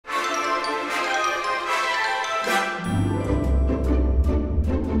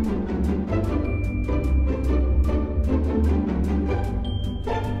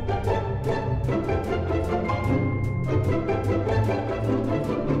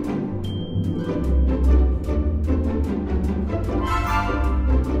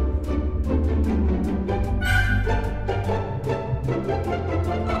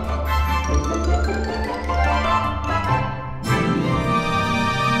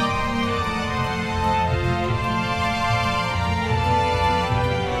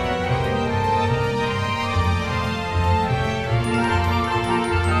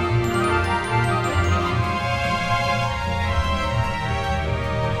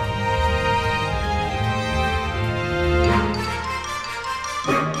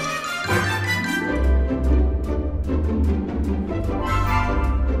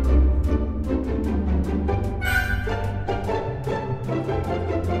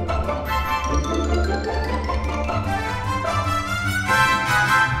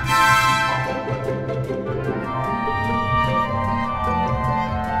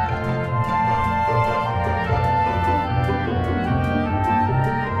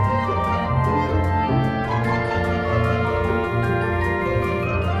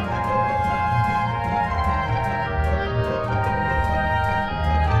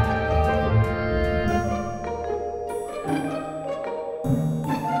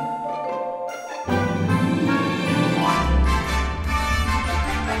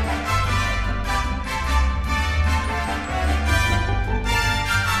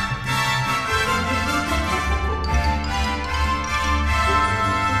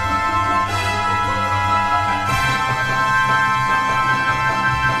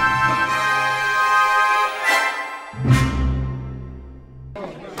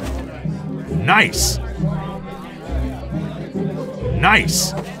Nice.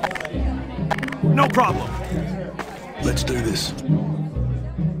 Nice. No problem. Let's do this.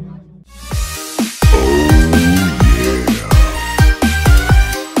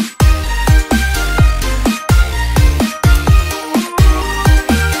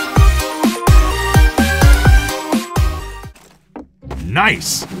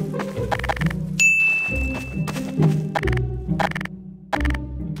 Nice.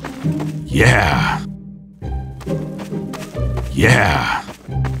 Yeah. Yeah.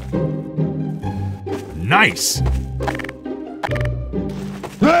 Nice.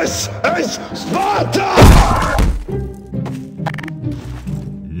 This is Sparta!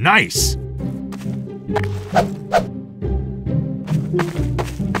 Nice.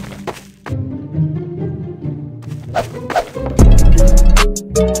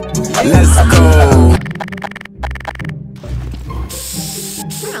 Let's go.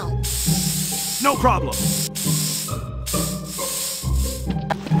 No problem.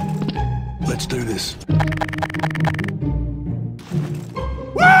 Let's do this.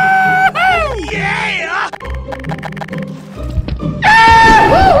 Woo-hoo! Yeah!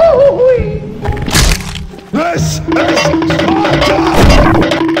 This is Sparta!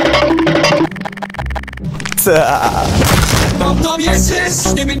 This is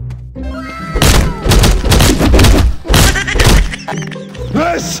Sparta!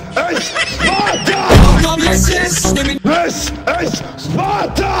 This is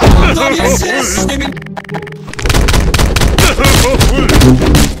Sparta!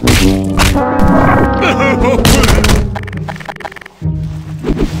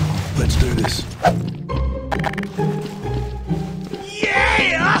 Let's do this.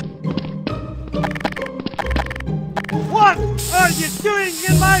 Yeah! What are you doing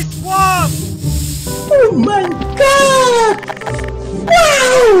in my swamp? Oh my god!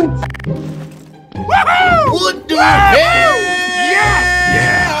 Wow! Woohoo! What the hell? Yeah!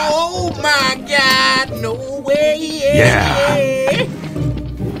 Yeah! Oh my god! No way! Yeah!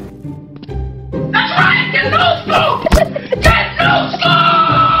 That's right! Get loose, folks! Get loose,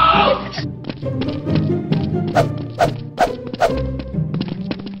 folks!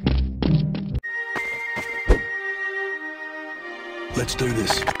 Let's do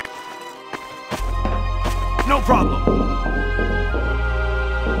this. No problem.